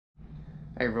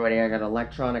Hey everybody, I got an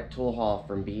electronic tool haul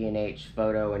from B&H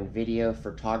Photo and Video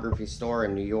Photography Store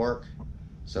in New York.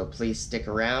 So please stick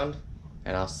around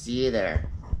and I'll see you there.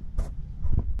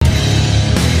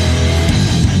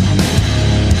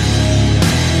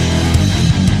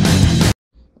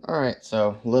 Alright,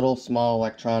 so little small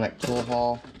electronic tool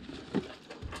haul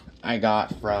I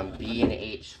got from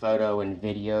B&H Photo and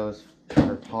Video's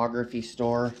Photography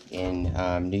Store in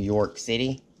New York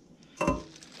City.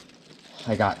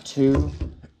 I got two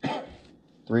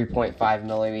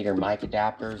 3.5mm mic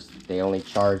adapters. They only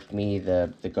charged me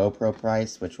the Gopro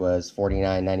price, which was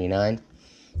 $49.99.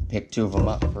 Picked two of them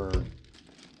up for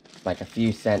like a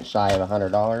few cents shy of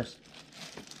 $100.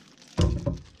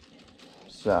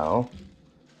 So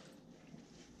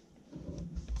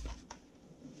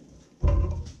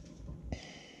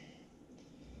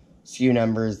SKU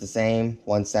number is the same,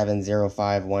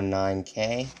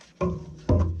 170519K.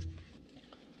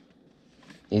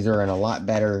 These are in a lot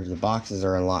better, the boxes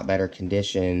are in a lot better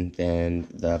condition than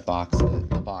the box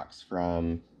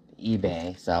from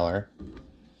eBay seller,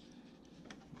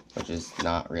 which is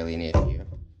not really an issue.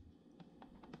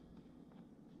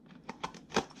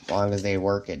 As long as they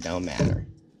work, it don't matter.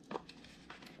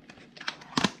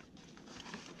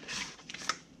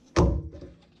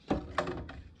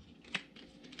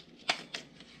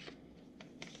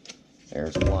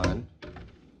 There's one.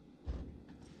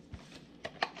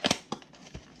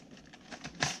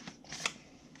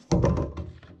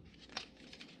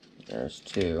 There's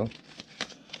two.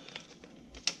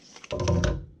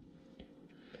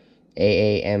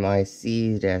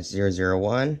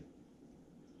 AAMIC-001.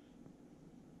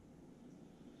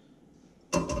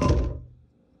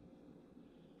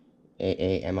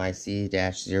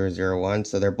 AAMIC-001.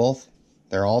 So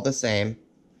they're all the same.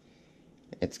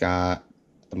 It's got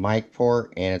the mic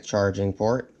port and a charging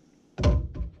port.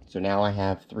 So now I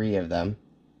have three of them,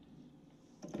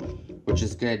 which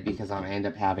is good because I'm gonna end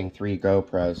up having 3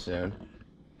 GoPros soon.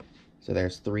 So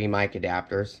there's 3 mic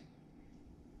adapters.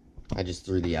 I just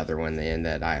threw the other one in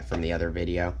that from the other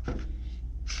video.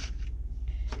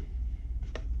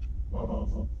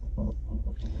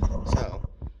 So,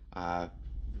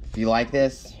 if you like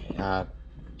this,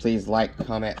 please like,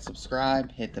 comment,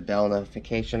 subscribe, hit the bell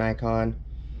notification icon.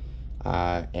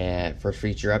 And for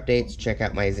future updates, check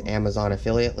out my Amazon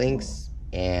affiliate links,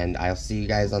 and I'll see you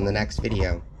guys on the next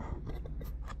video.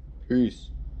 Peace.